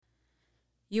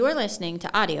You are listening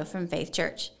to audio from Faith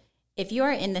Church. If you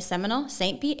are in the Seminole,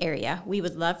 St. Pete area, we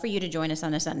would love for you to join us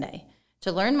on a Sunday.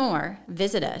 To learn more,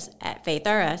 visit us at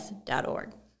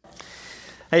faithrs.org.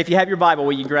 Hey, if you have your Bible,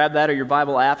 will you grab that or your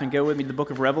Bible app and go with me to the book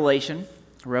of Revelation.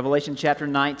 Revelation chapter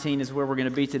 19 is where we're going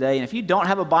to be today. And if you don't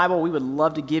have a Bible, we would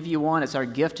love to give you one. It's our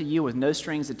gift to you with no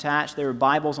strings attached. There are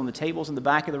Bibles on the tables in the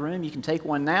back of the room. You can take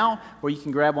one now, or you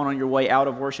can grab one on your way out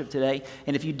of worship today.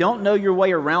 And if you don't know your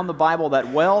way around the Bible that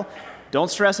well, don't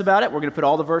stress about it. We're going to put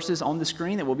all the verses on the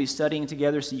screen that we'll be studying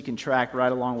together so you can track right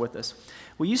along with us.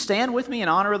 Will you stand with me in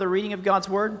honor of the reading of God's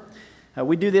Word?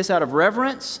 We do this out of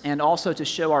reverence and also to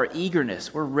show our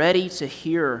eagerness. We're ready to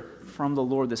hear from the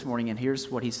Lord this morning, and here's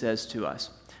what He says to us.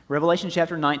 Revelation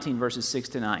chapter 19, verses 6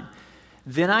 to 9.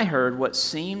 Then I heard what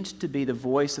seemed to be the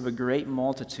voice of a great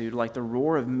multitude, like the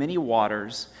roar of many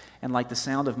waters, and like the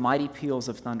sound of mighty peals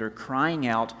of thunder, crying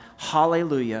out,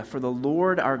 Hallelujah, for the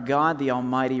Lord our God the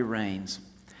Almighty reigns.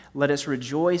 Let us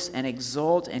rejoice and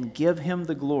exult and give Him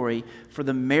the glory, for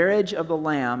the marriage of the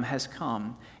Lamb has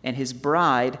come, and His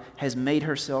bride has made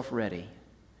herself ready.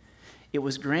 It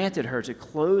was granted her to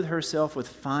clothe herself with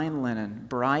fine linen,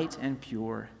 bright and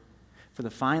pure, for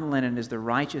the fine linen is the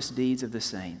righteous deeds of the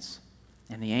saints.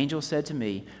 And the angel said to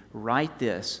me, Write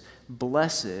this,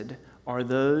 Blessed are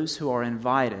those who are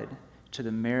invited to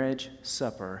the marriage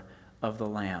supper of the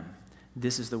Lamb.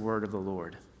 This is the word of the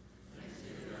Lord.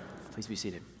 Please be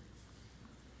seated.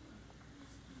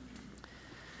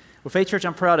 Well, Faith Church,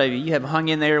 I'm proud of you. You have hung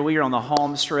in there. We are on the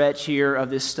home stretch here of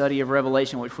this study of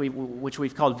Revelation, which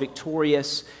we've called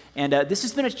Victorious. And this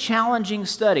has been a challenging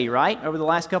study, right, over the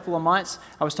last couple of months.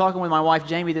 I was talking with my wife,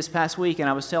 Jamie, this past week, and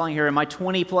I was telling her in my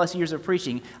 20-plus years of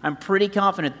preaching, I'm pretty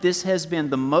confident this has been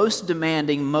the most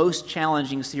demanding, most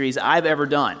challenging series I've ever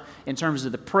done in terms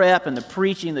of the prep and the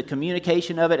preaching, the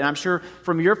communication of it. And I'm sure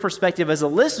from your perspective as a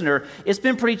listener, it's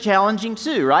been pretty challenging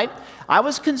too, right? I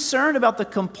was concerned about the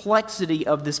complexity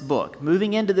of this book.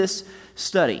 Moving into this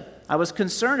study, I was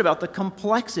concerned about the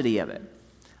complexity of it.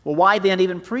 Well, why then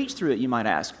even preach through it, you might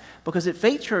ask? Because at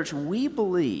Faith Church, we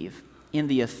believe in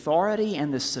the authority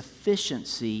and the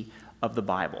sufficiency of the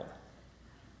Bible.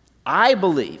 I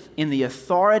believe in the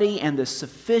authority and the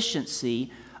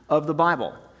sufficiency of the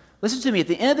Bible. Listen to me, at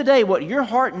the end of the day, what your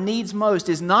heart needs most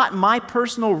is not my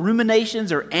personal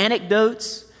ruminations or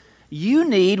anecdotes.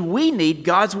 We need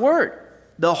God's Word,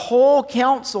 the whole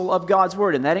counsel of God's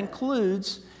Word, and that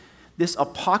includes this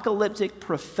apocalyptic,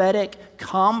 prophetic,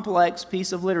 complex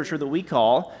piece of literature that we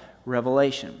call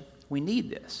Revelation. We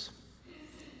need this.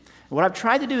 What I've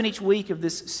tried to do in each week of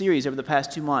this series over the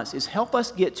past 2 months is help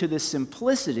us get to this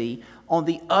simplicity on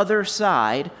the other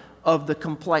side of the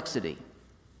complexity.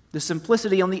 The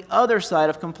simplicity on the other side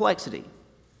of complexity.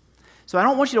 So I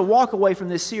don't want you to walk away from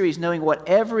this series knowing what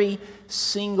every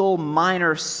single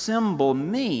minor symbol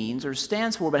means or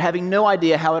stands for, but having no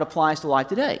idea how it applies to life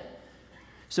today.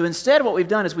 So instead, what we've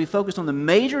done is we've focused on the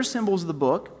major symbols of the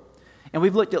book, and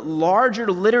we've looked at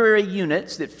larger literary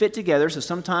units that fit together. So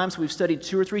sometimes we've studied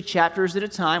 2 or 3 chapters at a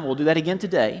time. We'll do that again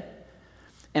today.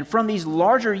 And from these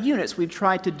larger units, we've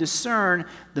tried to discern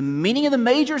the meaning of the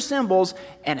major symbols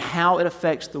and how it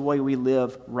affects the way we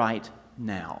live right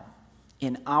now,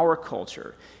 in our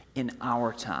culture, in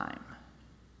our time.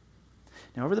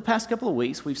 Now, over the past couple of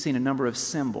weeks, we've seen a number of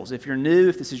symbols. If you're new,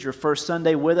 if this is your first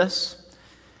Sunday with us,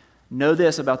 know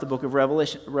this about the book of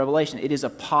Revelation. It is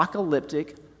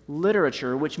apocalyptic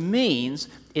literature, which means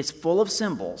it's full of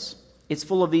symbols. It's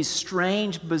full of these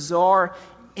strange, bizarre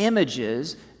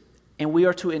images, and we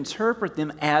are to interpret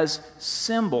them as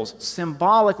symbols,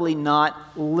 symbolically,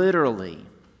 not literally.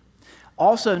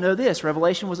 Also, know this,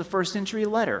 Revelation was a first-century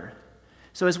letter.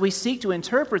 So as we seek to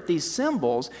interpret these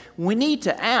symbols, we need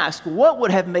to ask what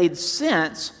would have made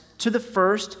sense to the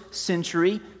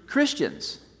first-century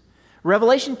Christians.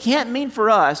 Revelation can't mean for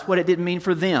us what it didn't mean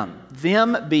for them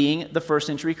being the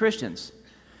first-century Christians.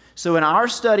 So in our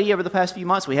study over the past few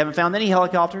months, we haven't found any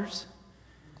helicopters.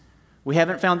 We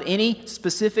haven't found any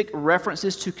specific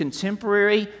references to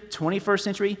contemporary 21st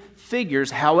century figures.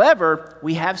 However,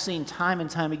 we have seen time and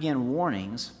time again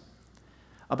warnings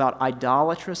about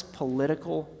idolatrous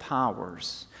political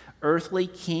powers, earthly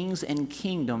kings and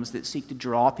kingdoms that seek to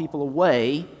draw people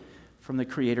away from the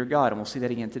Creator God. And we'll see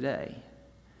that again today.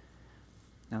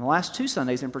 Now, in the last 2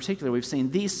 Sundays in particular, we've seen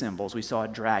these symbols. We saw a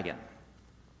dragon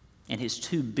and his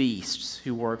 2 beasts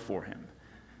who work for him.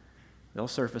 They'll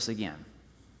surface again.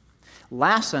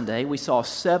 Last Sunday, we saw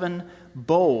 7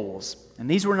 bowls. And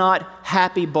these were not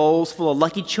happy bowls full of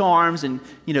Lucky Charms and,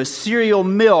 cereal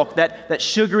milk, that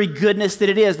sugary goodness that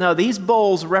it is. No, these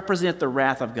bowls represent the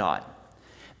wrath of God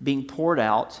being poured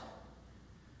out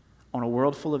on a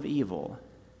world full of evil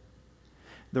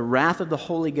the wrath of the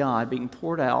holy God being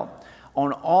poured out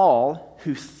on all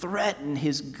who threaten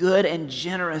his good and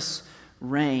generous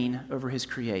reign over his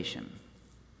creation.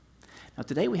 Now,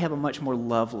 today we have a much more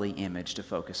lovely image to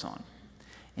focus on,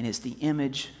 and it's the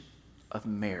image of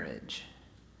marriage.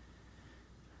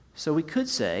 So we could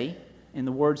say, in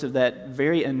the words of that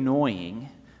very annoying,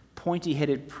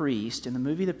 pointy-headed priest in the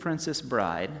movie The Princess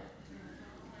Bride,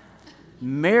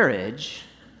 marriage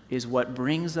is what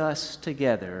brings us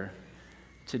together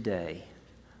today.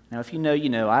 Now, if you know, you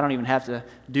know. I don't even have to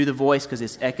do the voice because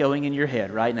it's echoing in your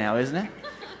head right now, isn't it?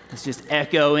 It's just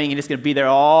echoing, and it's going to be there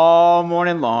all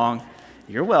morning long.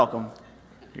 You're welcome.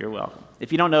 You're welcome.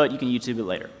 If you don't know it, you can YouTube it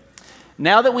later.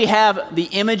 Now that we have the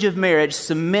image of marriage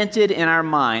cemented in our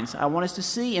minds, I want us to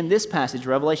see in this passage,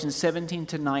 Revelation 17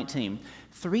 to 19,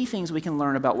 3 things we can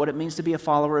learn about what it means to be a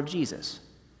follower of Jesus,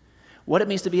 what it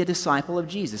means to be a disciple of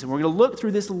Jesus. And we're going to look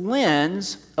through this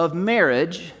lens of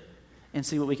marriage and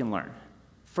see what we can learn.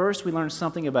 First, we learn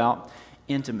something about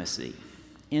intimacy.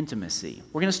 Intimacy.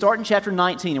 We're going to start in chapter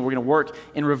 19, and we're going to work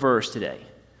in reverse today.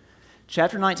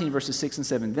 Chapter 19, verses 6 and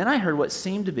 7. Then I heard what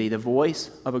seemed to be the voice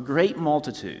of a great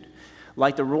multitude,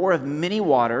 like the roar of many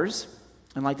waters,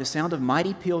 and like the sound of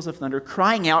mighty peals of thunder,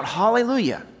 crying out,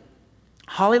 Hallelujah!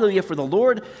 Hallelujah, for the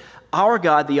Lord our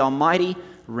God, the Almighty,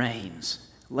 reigns.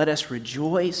 Let us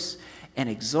rejoice and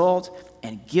exult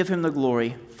and give him the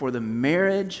glory, for the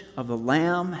marriage of the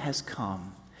Lamb has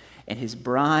come, and his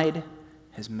bride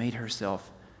has made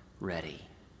herself ready.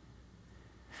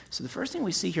 So the first thing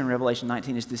we see here in Revelation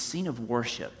 19 is this scene of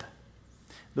worship.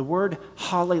 The word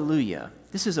hallelujah,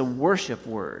 this is a worship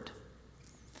word.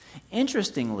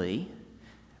 Interestingly,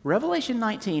 Revelation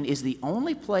 19 is the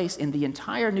only place in the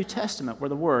entire New Testament where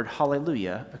the word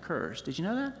hallelujah occurs. Did you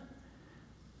know that?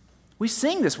 We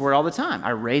sing this word all the time.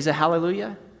 I raise a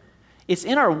hallelujah. It's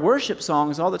in our worship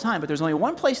songs all the time, but there's only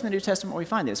one place in the New Testament where we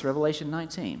find this, Revelation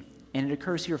 19. And it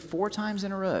occurs here 4 times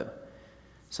in a row.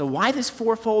 So why this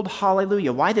fourfold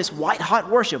hallelujah? Why this white-hot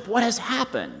worship? What has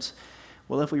happened?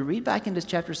 Well, if we read back into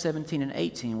chapter 17 and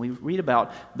 18, we read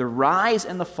about the rise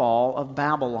and the fall of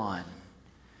Babylon.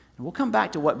 And we'll come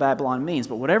back to what Babylon means,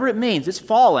 but whatever it means, it's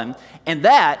fallen, and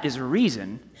that is a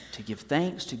reason to give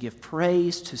thanks, to give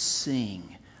praise, to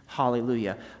sing.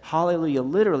 Hallelujah. Hallelujah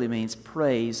literally means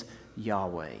praise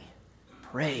Yahweh.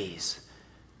 Praise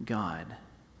God.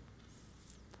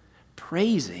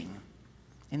 Praising.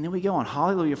 And then we go on,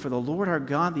 hallelujah, for the Lord our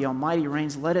God, the Almighty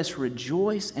reigns. Let us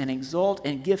rejoice and exult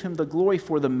and give him the glory,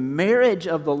 for the marriage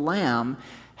of the Lamb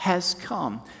has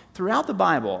come. Throughout the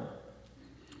Bible,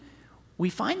 we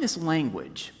find this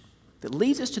language that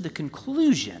leads us to the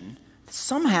conclusion that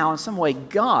somehow, in some way,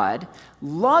 God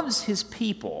loves his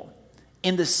people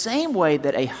in the same way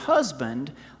that a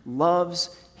husband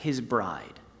loves his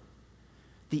bride.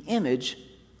 The image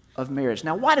of marriage.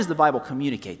 Now, why does the Bible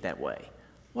communicate that way?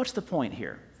 What's the point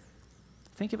here?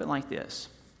 Think of it like this.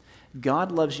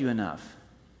 God loves you enough.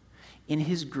 In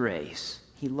his grace,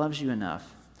 he loves you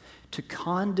enough to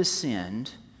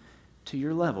condescend to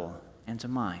your level and to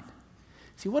mine.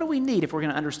 See, what do we need if we're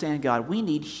going to understand God? We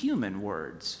need human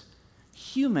words,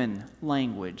 human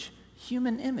language,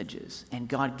 human images, and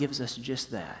God gives us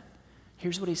just that.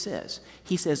 Here's what he says.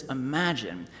 He says,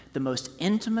 imagine the most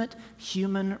intimate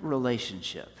human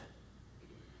relationship,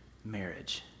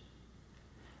 marriage.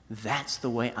 That's the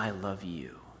way I love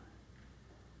you.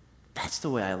 That's the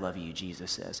way I love you,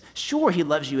 Jesus says. Sure, he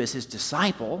loves you as his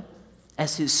disciple,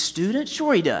 as his student.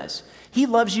 Sure, he does. He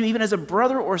loves you even as a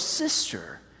brother or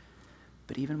sister.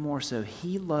 But even more so,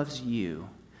 he loves you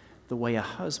the way a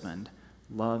husband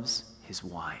loves his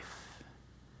wife.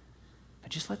 Now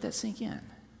just let that sink in.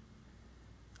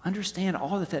 Understand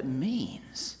all that that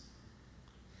means.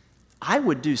 I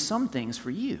would do some things for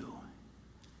you.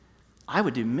 I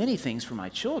would do many things for my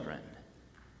children.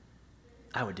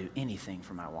 I would do anything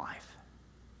for my wife.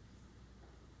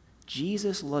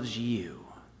 Jesus loves you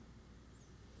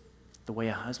the way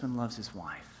a husband loves his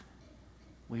wife.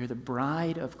 We are the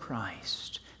bride of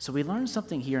Christ. So we learn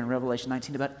something here in Revelation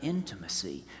 19 about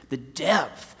intimacy, the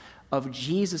depth of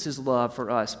Jesus' love for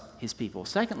us, his people.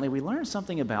 Secondly, we learn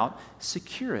something about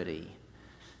security.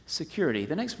 Security.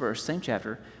 The next verse, same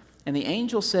chapter. And the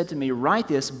angel said to me, write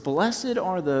this, blessed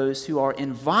are those who are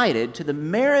invited to the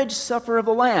marriage supper of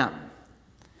the Lamb.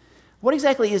 What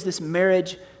exactly is this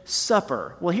marriage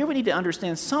supper? Well, here we need to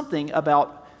understand something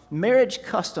about marriage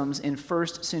customs in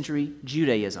first century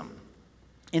Judaism.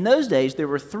 In those days, there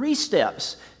were 3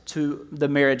 steps to the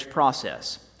marriage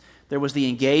process. There was the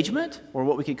engagement, or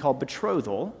what we could call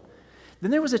betrothal.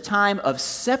 Then there was a time of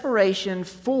separation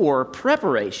for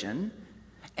preparation.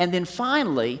 And then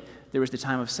finally, there was the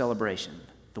time of celebration,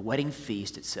 the wedding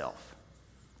feast itself.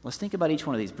 Let's think about each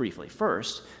one of these briefly.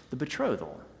 First, the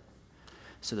betrothal.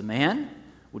 So the man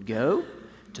would go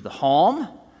to the home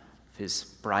of his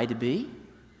bride-to-be,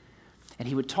 and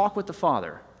he would talk with the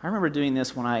father. I remember doing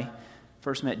this when I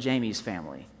first met Jamie's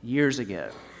family years ago.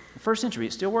 In the first century,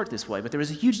 it still worked this way, but there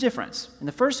was a huge difference. In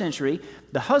the first century,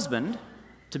 the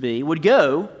husband-to-be would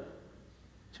go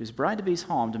to his bride-to-be's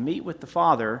home to meet with the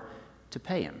father to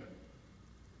pay him.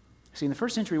 See, in the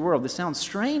first century world, this sounds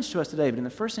strange to us today, but in the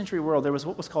first century world, there was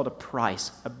what was called a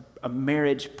price, a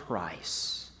marriage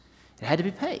price. It had to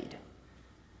be paid.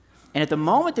 And at the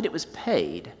moment that it was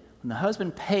paid, when the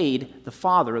husband paid the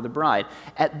father of the bride,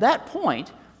 at that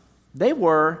point, they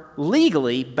were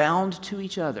legally bound to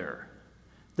each other.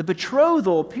 The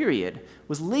betrothal period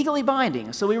was legally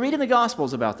binding. So we read in the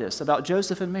Gospels about this, about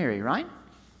Joseph and Mary, right?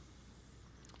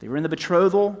 They were in the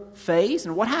betrothal phase,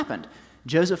 and what happened?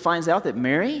 Joseph finds out that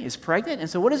Mary is pregnant, and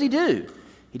so what does he do?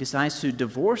 He decides to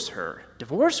divorce her.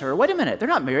 Divorce her? Wait a minute, they're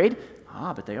not married.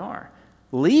 But they are.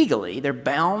 Legally, they're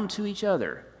bound to each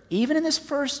other, even in this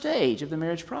first stage of the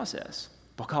marriage process,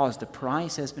 because the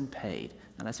price has been paid.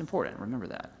 Now that's important, remember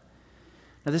that.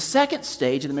 Now the second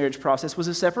stage of the marriage process was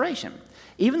a separation.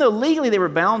 Even though legally they were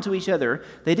bound to each other,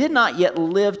 they did not yet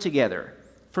live together.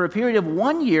 For a period of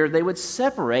 1 year, they would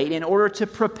separate in order to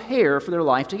prepare for their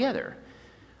life together.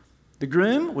 The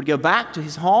groom would go back to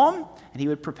his home, and he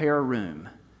would prepare a room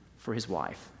for his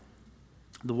wife.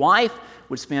 The wife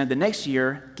would spend the next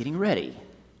year getting ready,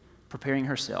 preparing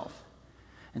herself,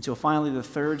 until finally the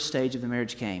third stage of the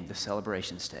marriage came, the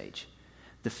celebration stage,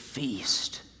 the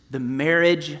feast, the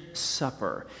marriage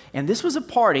supper. And this was a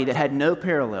party that had no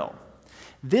parallel.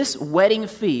 This wedding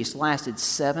feast lasted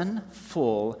 7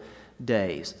 full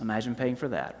days. Imagine paying for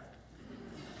that.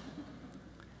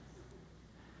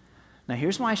 Now,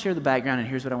 here's why I share the background, and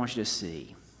here's what I want you to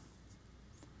see.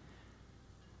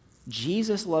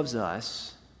 Jesus loves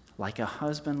us like a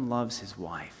husband loves his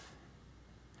wife.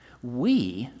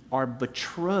 We are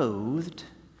betrothed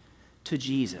to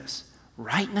Jesus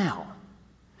right now.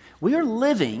 We are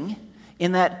living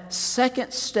in that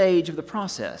second stage of the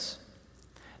process,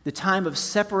 the time of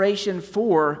separation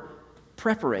for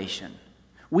preparation.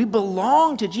 We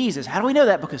belong to Jesus. How do we know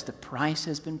that? Because the price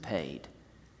has been paid.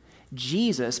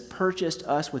 Jesus purchased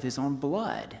us with his own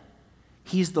blood.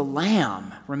 He's the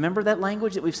Lamb. Remember that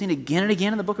language that we've seen again and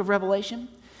again in the book of Revelation?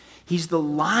 He's the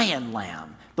Lion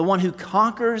Lamb, the one who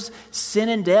conquers sin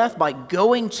and death by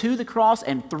going to the cross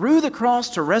and through the cross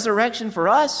to resurrection for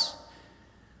us.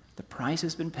 The price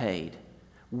has been paid.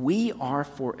 We are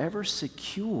forever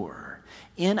secure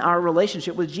in our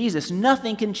relationship with Jesus.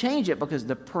 Nothing can change it because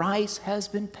the price has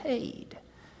been paid.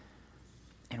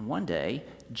 And one day,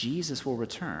 Jesus will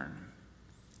return.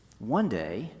 One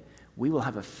day, we will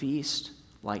have a feast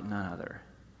like none other.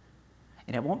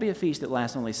 And it won't be a feast that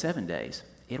lasts only 7 days.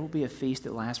 It will be a feast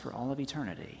that lasts for all of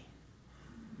eternity.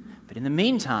 But in the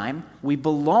meantime, we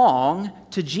belong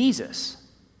to Jesus.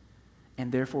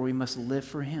 And therefore, we must live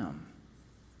for him.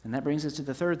 And that brings us to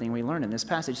the third thing we learn in this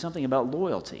passage, something about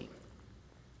loyalty.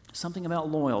 Something about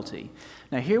loyalty.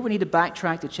 Now, here we need to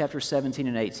backtrack to chapter 17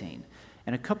 and 18.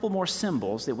 And a couple more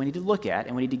symbols that we need to look at,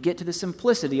 and we need to get to the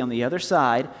simplicity on the other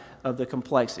side of the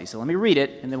complexity. So let me read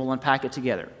it, and then we'll unpack it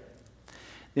together.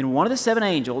 Then one of the 7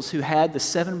 angels who had the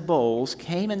 7 bowls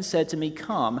came and said to me,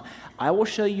 "Come, I will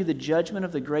show you the judgment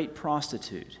of the great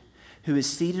prostitute, who is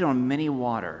seated on many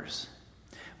waters,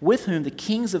 with whom the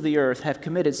kings of the earth have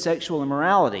committed sexual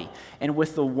immorality, and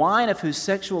with the wine of whose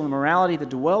sexual immorality the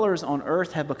dwellers on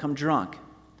earth have become drunk."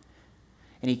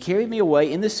 And he carried me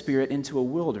away in the spirit into a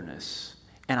wilderness,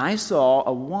 and I saw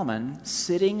a woman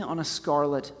sitting on a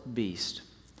scarlet beast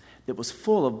that was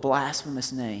full of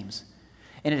blasphemous names,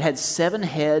 and it had 7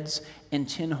 heads and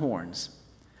 10 horns.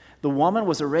 The woman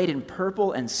was arrayed in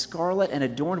purple and scarlet and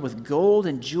adorned with gold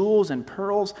and jewels and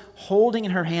pearls, holding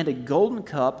in her hand a golden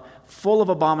cup full of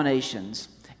abominations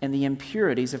and the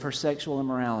impurities of her sexual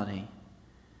immorality.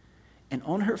 And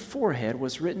on her forehead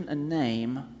was written a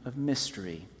name of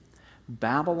mystery: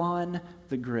 Babylon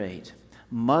the Great,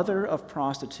 mother of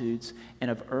prostitutes and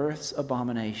of earth's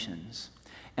abominations.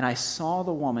 And I saw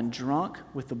the woman drunk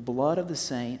with the blood of the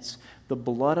saints, the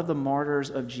blood of the martyrs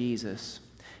of Jesus.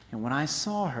 And when I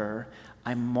saw her,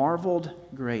 I marveled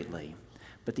greatly.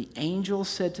 But the angel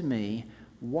said to me,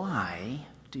 "Why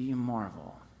do you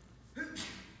marvel?"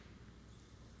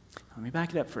 Let me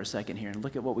back it up for a second here and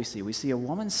look at what we see. We see a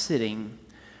woman sitting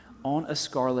on a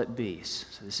scarlet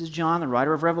beast. So this is John, the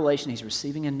writer of Revelation. He's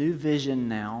receiving a new vision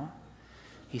now.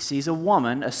 He sees a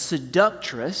woman, a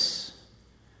seductress.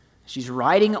 She's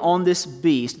riding on this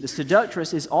beast. The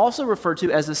seductress is also referred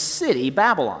to as a city,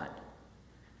 Babylon.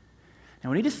 Now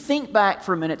we need to think back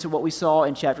for a minute to what we saw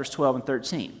in chapters 12 and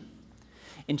 13.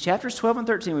 In chapters 12 and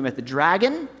 13, we met the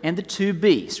dragon and the two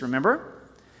beasts, remember?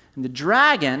 And the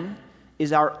dragon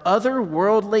is our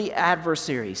otherworldly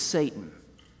adversary, Satan.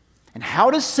 And how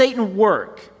does Satan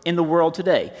work in the world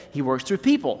today? He works through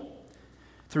people,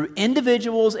 through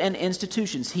individuals and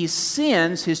institutions. He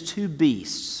sends his two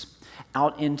beasts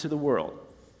out into the world.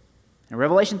 In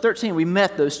Revelation 13, we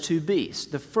met those two beasts.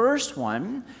 The first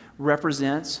one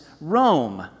represents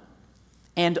Rome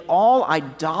and all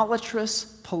idolatrous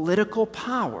political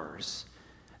powers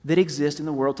that exist in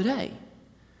the world today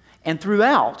and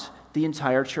throughout the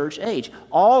entire church age.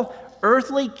 All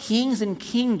earthly kings and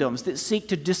kingdoms that seek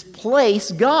to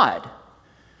displace God,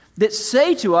 that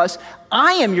say to us,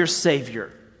 I am your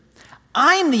Savior.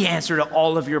 I'm the answer to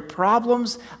all of your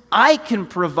problems. I can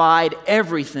provide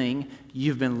everything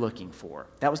you've been looking for.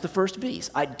 That was the first beast,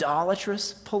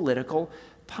 idolatrous political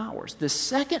powers. The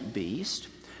second beast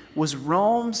was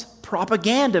Rome's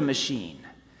propaganda machine.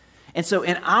 And so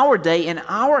in our day, in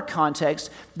our context,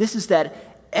 this is that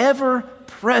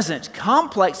ever-present,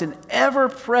 complex and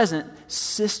ever-present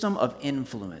system of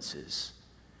influences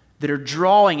that are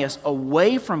drawing us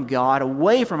away from God,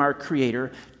 away from our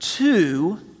Creator,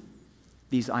 to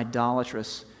these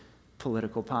idolatrous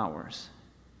political powers.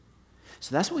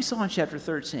 So that's what we saw in chapter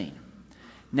 13.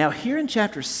 Now here in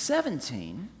chapter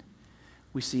 17,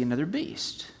 we see another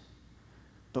beast.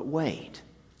 But wait,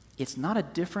 it's not a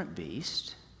different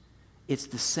beast. It's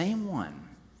the same one.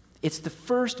 It's the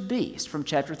first beast from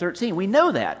chapter 13. We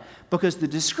know that because the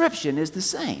description is the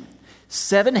same.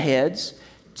 7 heads,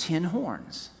 10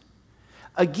 horns.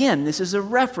 Again, this is a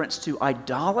reference to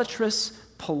idolatrous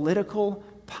political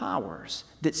powers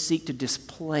that seek to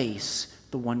displace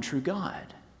the one true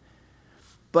God.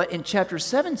 But in chapter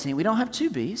 17, we don't have 2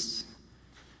 beasts.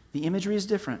 The imagery is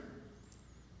different.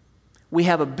 We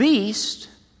have a beast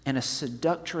and a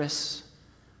seductress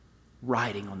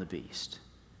riding on the beast,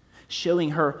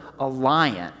 showing her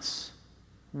alliance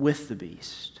with the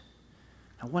beast.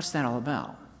 Now, what's that all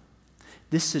about?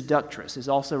 This seductress is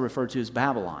also referred to as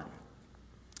Babylon.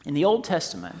 In the Old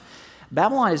Testament,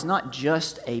 Babylon is not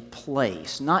just a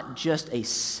place, not just a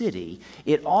city.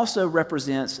 It also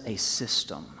represents a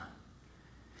system.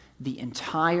 The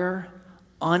entire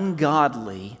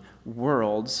ungodly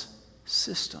world's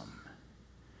system.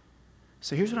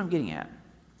 So here's what I'm getting at.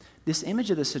 This image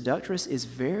of the seductress is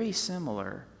very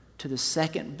similar to the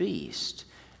second beast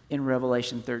in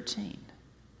Revelation 13.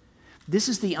 This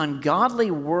is the ungodly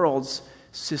world's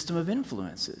system of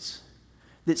influences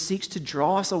that seeks to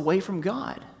draw us away from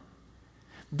God.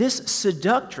 This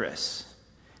seductress,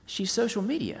 she's social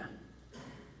media.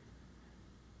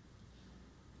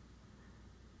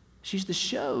 She's the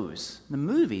shows, the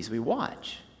movies we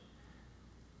watch.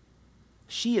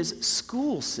 She is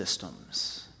school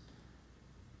systems,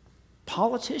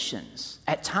 politicians,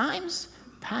 at times,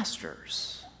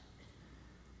 pastors.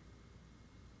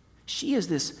 She is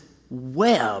this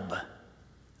web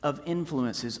of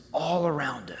influences all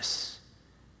around us,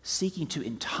 seeking to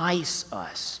entice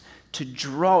us, to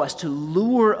draw us, to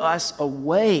lure us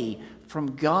away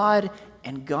from God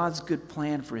and God's good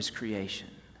plan for His creation.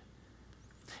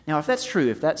 Now, if that's true,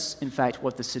 if that's in fact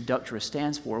what the seductress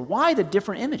stands for, why the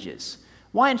different images?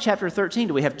 Why in chapter 13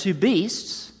 do we have 2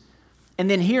 beasts? And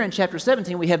then here in chapter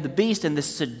 17 we have the beast and the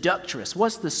seductress.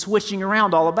 What's the switching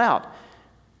around all about?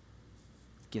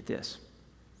 Get this.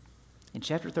 In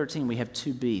chapter 13 we have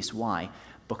 2 beasts. Why?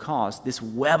 Because this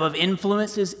web of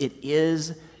influences, it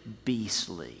is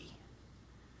beastly.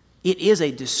 It is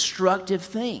a destructive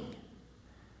thing.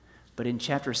 But in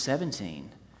chapter 17,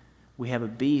 we have a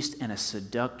beast and a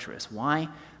seductress. Why?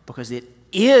 Because it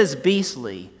is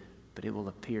beastly, but it will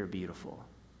appear beautiful.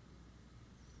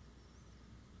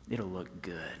 It'll look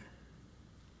good.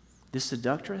 This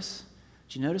seductress,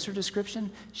 did you notice her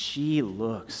description? She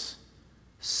looks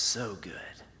so good.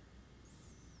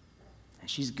 And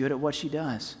she's good at what she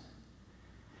does.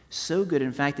 So good,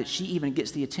 in fact, that she even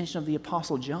gets the attention of the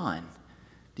Apostle John.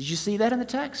 Did you see that in the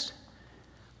text?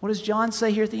 What does John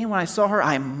say here at the end? When I saw her,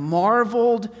 I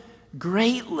marveled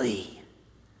greatly.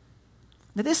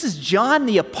 Now, this is John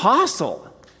the Apostle.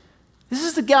 This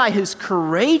is the guy whose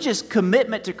courageous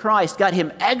commitment to Christ got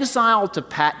him exiled to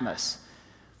Patmos.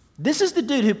 This is the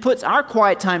dude who puts our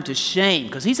quiet time to shame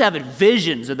because he's having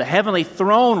visions of the heavenly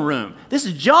throne room. This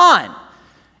is John.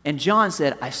 And John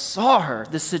said, I saw her,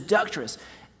 the seductress,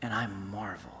 and I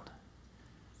marveled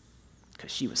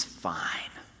because she was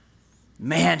fine.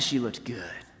 Man, she looked good.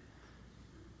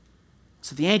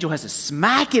 So the angel has to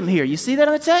smack him here. You see that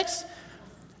in the text?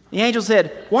 The angel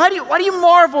said, why do you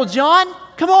marvel, John?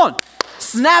 Come on,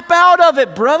 snap out of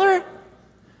it, brother.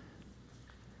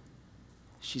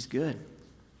 She's good.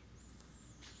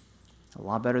 A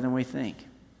lot better than we think.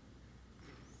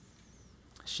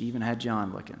 She even had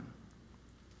John looking.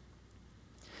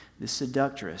 This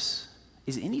seductress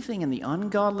is anything in the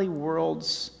ungodly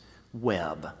world's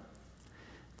web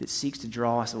that seeks to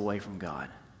draw us away from God,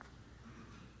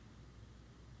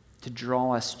 to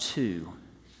draw us to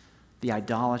the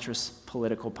idolatrous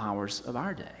political powers of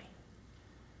our day.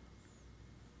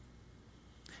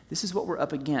 This is what we're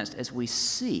up against as we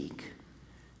seek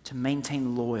to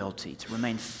maintain loyalty, to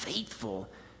remain faithful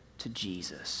to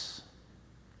Jesus.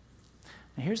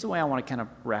 Now, here's the way I want to kind of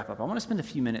wrap up. I want to spend a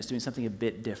few minutes doing something a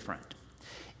bit different.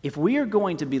 If we are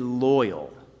going to be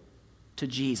loyal to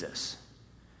Jesus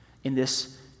in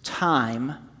this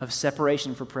time of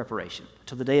separation for preparation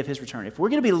till the day of his return, if we're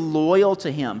going to be loyal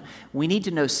to him, we need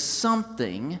to know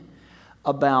something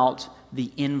about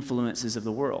the influences of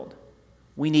the world.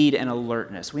 We need an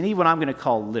alertness. We need what I'm going to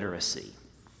call literacy.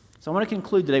 So I want to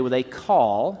conclude today with a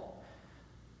call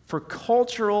for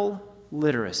cultural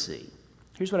literacy.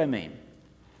 Here's what I mean.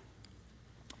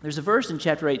 There's a verse in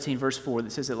chapter 18, verse 4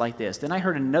 that says it like this. Then I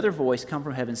heard another voice come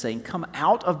from heaven saying, "Come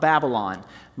out of Babylon,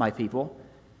 my people."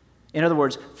 In other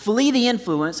words, flee the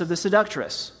influence of the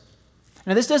seductress.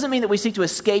 Now, this doesn't mean that we seek to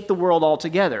escape the world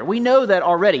altogether. We know that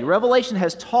already. Revelation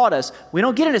has taught us we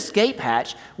don't get an escape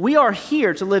hatch. We are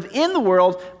here to live in the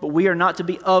world, but we are not to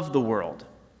be of the world.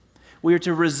 We are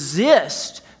to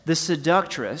resist the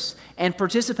seductress and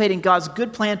participate in God's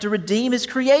good plan to redeem his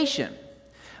creation.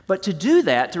 But to do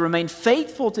that, to remain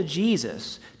faithful to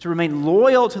Jesus, to remain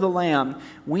loyal to the Lamb,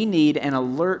 we need an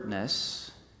alertness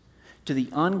to the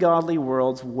ungodly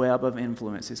world's web of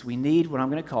influences. We need what I'm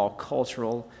going to call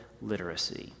cultural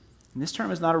literacy. And this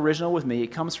term is not original with me. It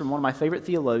comes from one of my favorite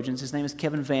theologians. His name is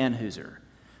Kevin Van Hooser.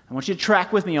 I want you to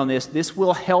track with me on this. This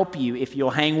will help you if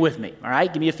you'll hang with me. All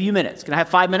right? Give me a few minutes. Can I have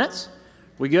 5 minutes?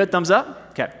 We good? Thumbs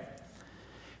up? Okay.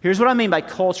 Here's what I mean by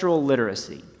cultural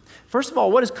literacy. First of all,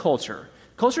 what is culture?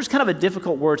 Culture is kind of a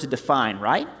difficult word to define,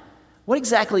 right? What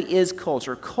exactly is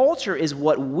culture? Culture is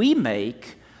what we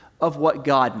make of what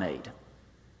God made.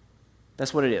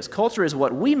 That's what it is. Culture is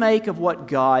what we make of what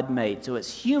God made. So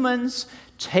it's humans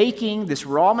taking this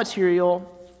raw material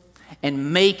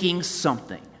and making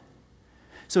something.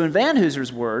 So in Van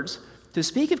Hooser's words, to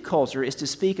speak of culture is to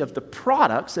speak of the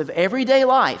products of everyday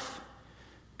life.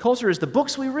 Culture is the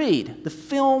books we read, the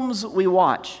films we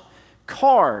watch,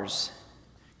 cars,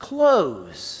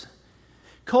 clothes.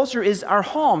 Culture is our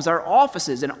homes, our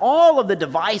offices, and all of the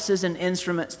devices and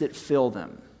instruments that fill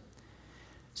them.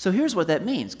 So here's what that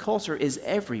means. Culture is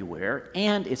everywhere,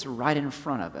 and it's right in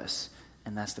front of us,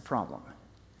 and that's the problem.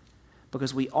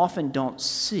 Because we often don't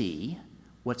see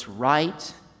what's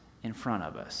right in front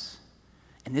of us.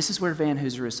 And this is where Van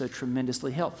Hooser is so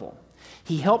tremendously helpful.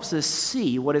 He helps us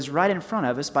see what is right in front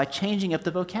of us by changing up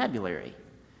the vocabulary.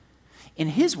 In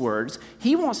his words,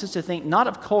 he wants us to think not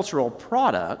of cultural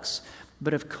products,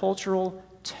 but of cultural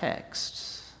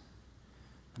texts.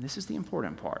 And this is the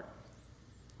important part.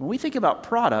 When we think about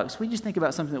products, we just think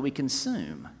about something that we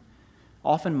consume.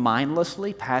 Often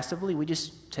mindlessly, passively, we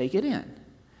just take it in.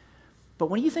 But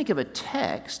when you think of a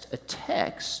text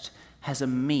has a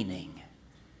meaning.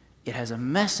 It has a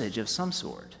message of some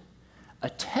sort.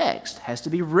 A text has to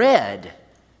be read.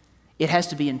 It has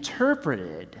to be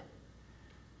interpreted.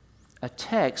 A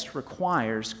text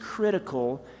requires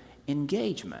critical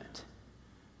engagement.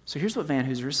 So here's what Van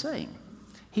Hooser is saying.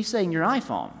 He's saying your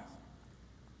iPhone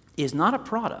is not a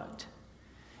product.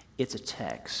 It's a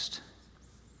text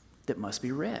that must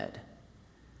be read.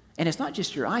 And it's not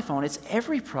just your iPhone, it's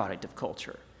every product of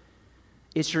culture.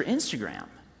 It's your Instagram.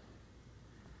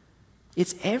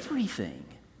 It's everything.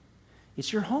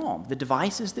 It's your home, the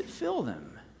devices that fill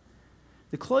them,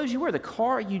 the clothes you wear, the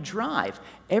car you drive.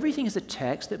 Everything is a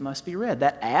text that must be read.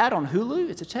 That ad on Hulu,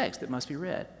 it's a text that must be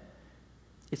read.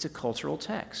 It's a cultural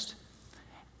text.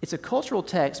 It's a cultural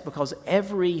text because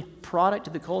every product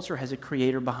of the culture has a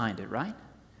creator behind it, right?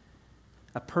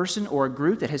 A person or a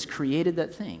group that has created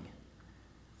that thing.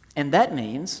 And that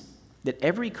means that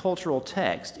every cultural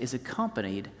text is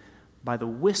accompanied by the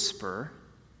whisper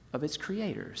of its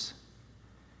creators.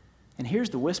 And here's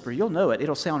the whisper. You'll know it.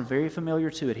 It'll sound very familiar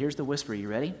to it. Here's the whisper. You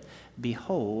ready?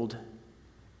 Behold,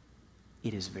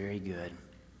 it is very good.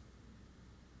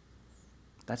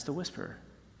 That's the whisper.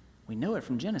 We know it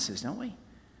from Genesis, don't we?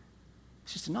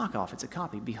 It's just a knockoff. It's a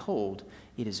copy. Behold,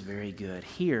 it is very good.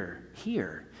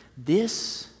 Here.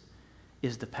 This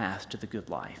is the path to the good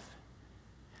life.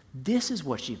 This is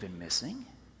what you've been missing.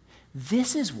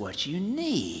 This is what you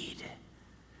need.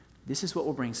 This is what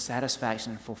will bring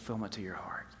satisfaction and fulfillment to your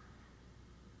heart.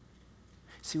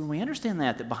 See, when we understand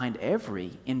that behind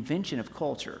every invention of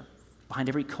culture, behind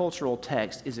every cultural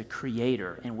text is a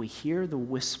creator, and we hear the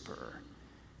whisper,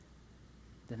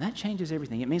 then that changes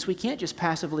everything. It means we can't just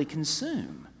passively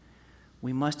consume.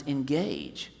 We must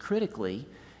engage, critically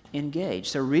engage.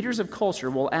 So readers of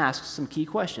culture will ask some key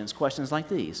questions like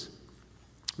these.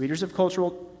 Readers of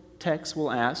cultural texts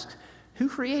will ask, who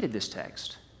created this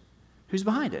text? Who's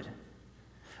behind it?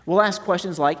 We'll ask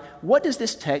questions like, what does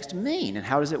this text mean and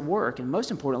how does it work? And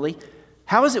most importantly,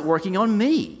 how is it working on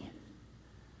me?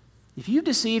 If you've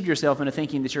deceived yourself into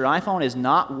thinking that your iPhone is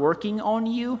not working on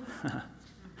you,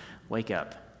 wake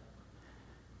up.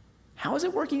 How is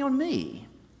it working on me?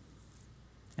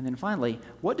 And then finally,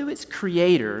 what do its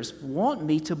creators want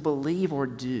me to believe or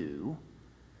do?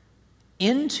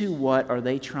 Into what are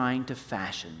they trying to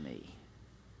fashion me?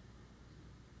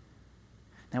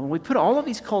 Now, when we put all of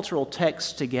these cultural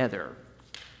texts together,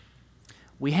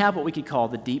 we have what we could call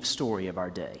the deep story of our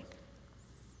day.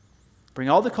 Bring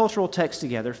all the cultural texts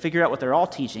together, figure out what they're all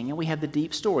teaching, and we have the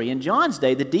deep story. In John's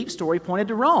day, the deep story pointed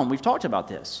to Rome. We've talked about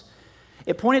this.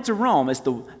 It pointed to Rome as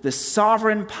the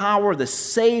sovereign power, the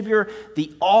Savior,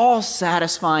 the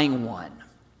all-satisfying one.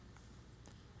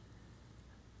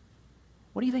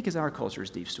 What do you think is our culture's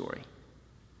deep story?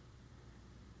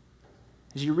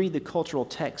 As you read the cultural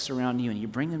texts around you and you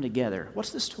bring them together, what's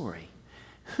the story?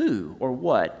 Who or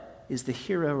what is the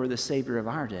hero or the savior of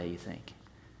our day, you think?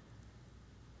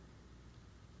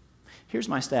 Here's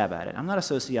my stab at it. I'm not a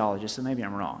sociologist, so maybe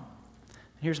I'm wrong.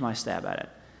 Here's my stab at it.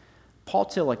 Paul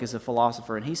Tillich is a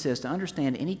philosopher, and he says to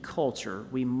understand any culture,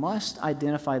 we must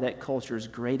identify that culture's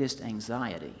greatest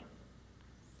anxiety.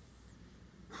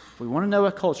 If we want to know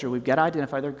a culture, we've got to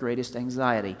identify their greatest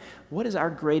anxiety. What is our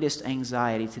greatest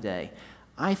anxiety today?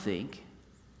 I think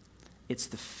it's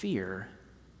the fear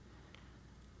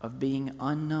of being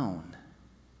unknown.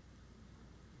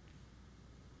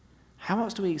 How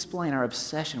else do we explain our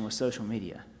obsession with social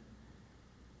media?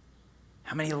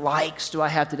 How many likes do I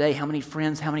have today? How many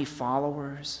friends? How many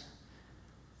followers?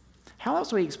 How else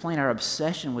do we explain our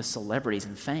obsession with celebrities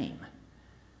and fame?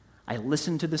 I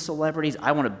listen to the celebrities.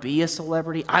 I want to be a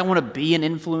celebrity. I want to be an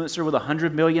influencer with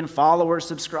 100 million followers,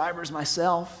 subscribers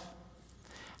myself.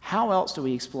 How else do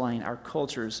we explain our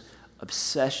culture's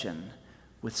obsession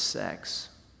with sex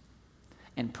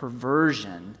and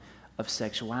perversion of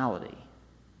sexuality?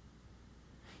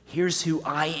 Here's who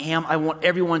I am. I want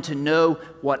everyone to know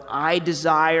what I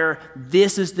desire.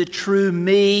 This is the true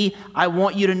me. I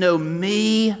want you to know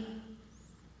me.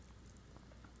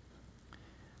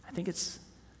 I think it's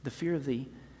the fear of the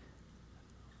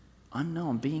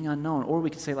unknown, being unknown. Or we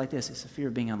could say it like this, it's the fear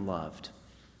of being unloved.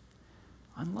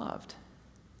 Unloved.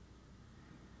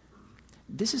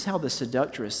 This is how the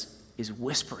seductress is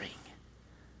whispering,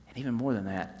 and even more than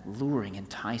that, luring,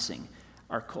 enticing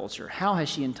our culture. How has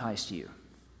she enticed you?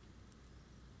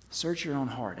 Search your own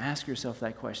heart. Ask yourself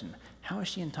that question. How has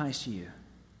she enticed you?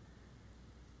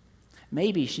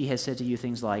 Maybe she has said to you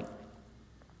things like,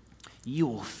 you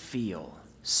will feel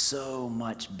so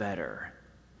much better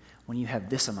when you have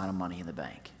this amount of money in the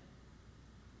bank.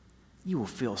 You will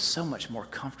feel so much more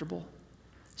comfortable,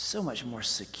 so much more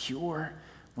secure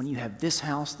when you have this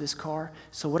house, this car.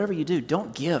 So whatever you do,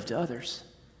 don't give to others.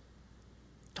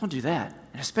 Don't do that.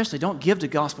 And especially don't give to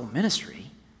gospel ministry.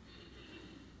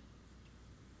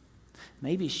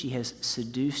 Maybe she has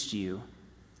seduced you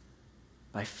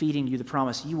by feeding you the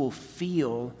promise you will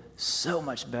feel so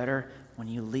much better when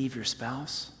you leave your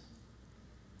spouse.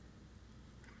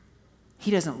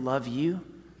 He doesn't love you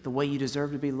the way you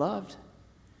deserve to be loved.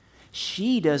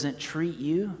 She doesn't treat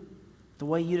you the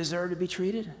way you deserve to be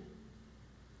treated.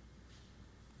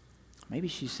 Maybe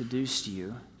she seduced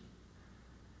you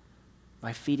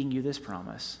by feeding you this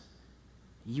promise.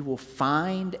 You will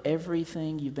find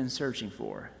everything you've been searching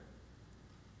for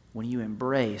when you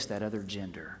embrace that other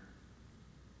gender.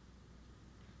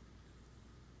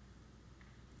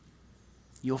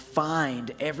 You'll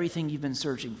find everything you've been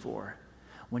searching for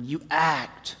when you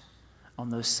act on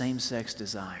those same-sex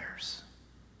desires.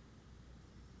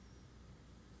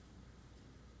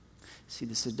 See,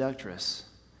 the seductress,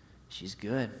 she's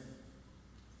good.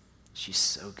 She's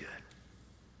so good.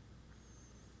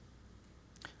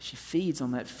 She feeds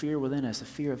on that fear within us, a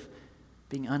fear of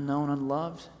being unknown,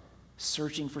 unloved,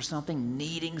 searching for something,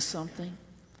 needing something.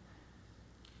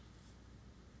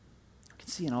 You can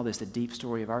see in all this the deep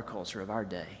story of our culture, of our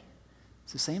day.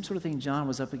 It's the same sort of thing John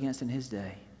was up against in his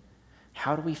day.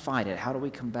 How do we fight it? How do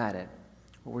we combat it?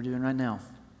 What we're doing right now.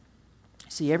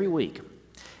 See, every week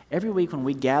when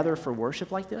we gather for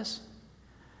worship like this,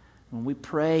 when we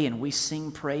pray and we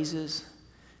sing praises,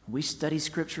 we study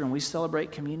Scripture and we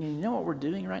celebrate communion, you know what we're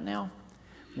doing right now?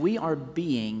 We are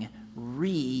being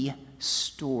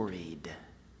restoried.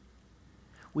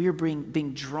 We are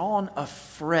being drawn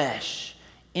afresh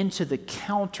into the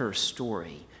counter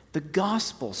story, the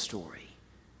gospel story.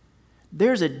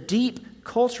 There's a deep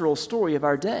cultural story of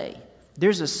our day.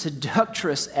 There's a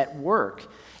seductress at work,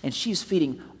 and she's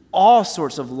feeding all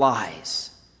sorts of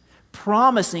lies,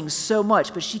 promising so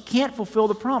much, but she can't fulfill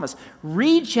the promise.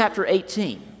 Read chapter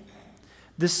 18.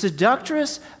 The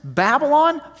seductress,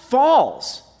 Babylon,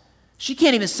 falls. She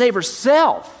can't even save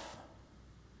herself.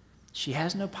 She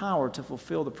has no power to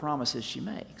fulfill the promises she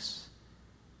makes.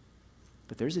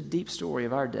 But there's a deep story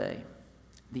of our day.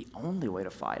 The only way to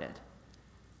fight it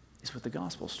is with the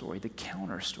gospel story, the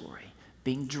counter story,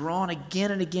 being drawn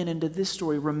again and again into this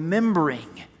story,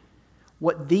 remembering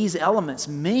what these elements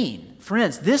mean.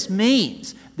 Friends, this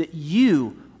means that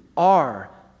you are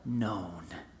known.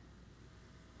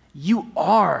 You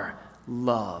are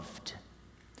loved.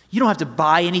 You don't have to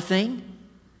buy anything.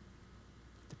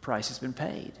 The price has been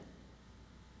paid.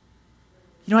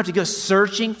 You don't have to go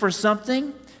searching for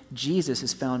something. Jesus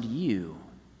has found you.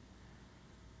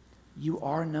 You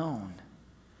are known.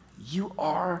 You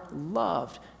are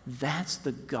loved. That's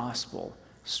the gospel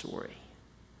story.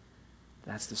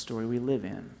 That's the story we live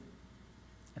in.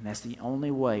 And that's the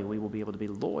only way we will be able to be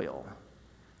loyal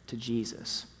to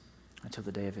Jesus until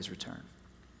the day of his return.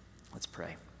 Let's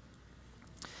pray.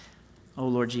 Oh,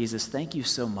 Lord Jesus, thank you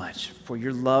so much for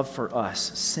your love for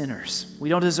us, sinners. We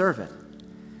don't deserve it.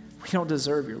 We don't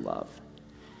deserve your love.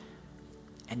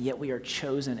 And yet we are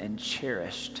chosen and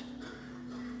cherished.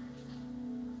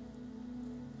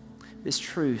 This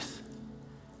truth,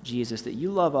 Jesus, that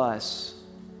you love us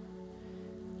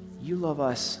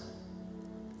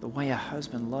the way a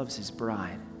husband loves his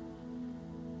bride.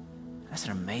 That's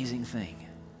an amazing thing.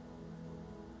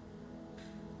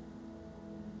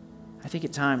 I think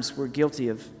at times we're guilty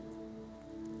of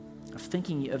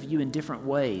thinking of you in different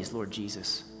ways, Lord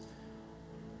Jesus.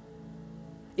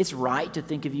 It's right to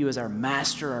think of you as our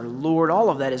master, our Lord. All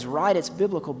of that is right. It's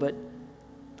biblical, but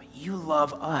you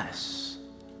love us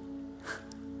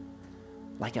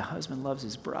like a husband loves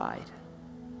his bride.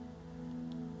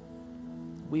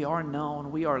 We are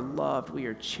known, we are loved, we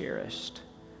are cherished.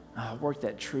 Work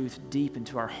that truth deep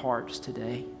into our hearts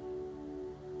today.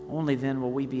 Only then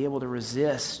will we be able to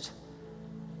resist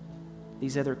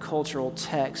these other cultural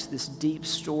texts, this deep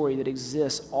story that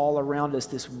exists all around us,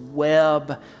 this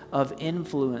web of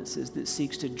influences that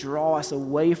seeks to draw us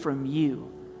away from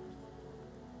you.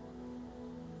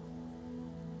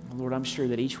 Lord, I'm sure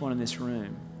that each one in this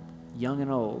room, young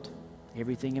and old,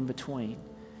 everything in between,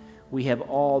 we have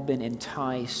all been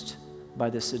enticed by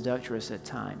the seductress at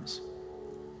times.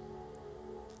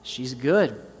 She's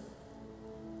good.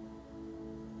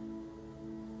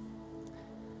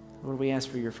 Lord, we ask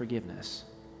for your forgiveness.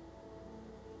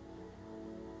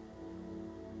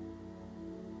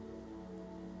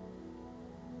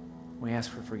 We ask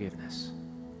for forgiveness.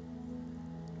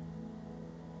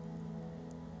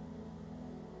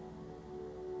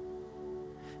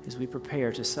 As we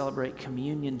prepare to celebrate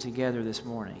communion together this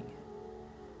morning,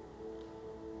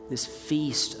 this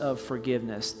feast of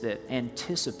forgiveness that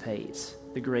anticipates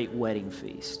the great wedding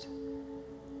feast,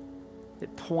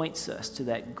 that points us to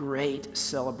that great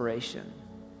celebration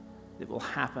that will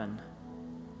happen,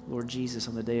 Lord Jesus,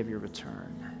 on the day of your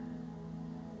return.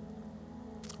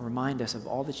 Remind us of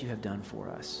all that you have done for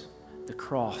us, the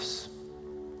cross,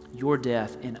 your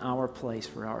death in our place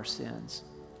for our sins,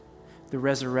 the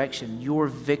resurrection, your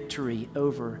victory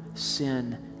over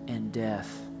sin and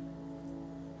death.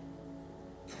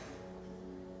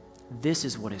 This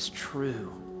is what is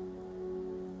true.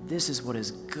 This is what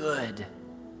is good.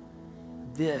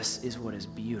 This is what is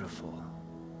beautiful.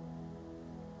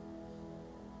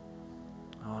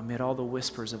 Oh, amid all the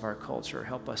whispers of our culture,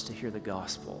 help us to hear the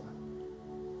gospel,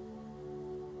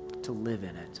 to live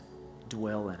in it,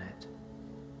 dwell in it,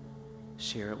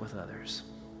 share it with others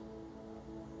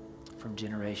from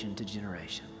generation to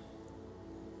generation.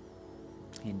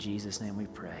 In Jesus' name we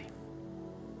pray.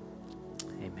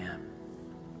 Amen.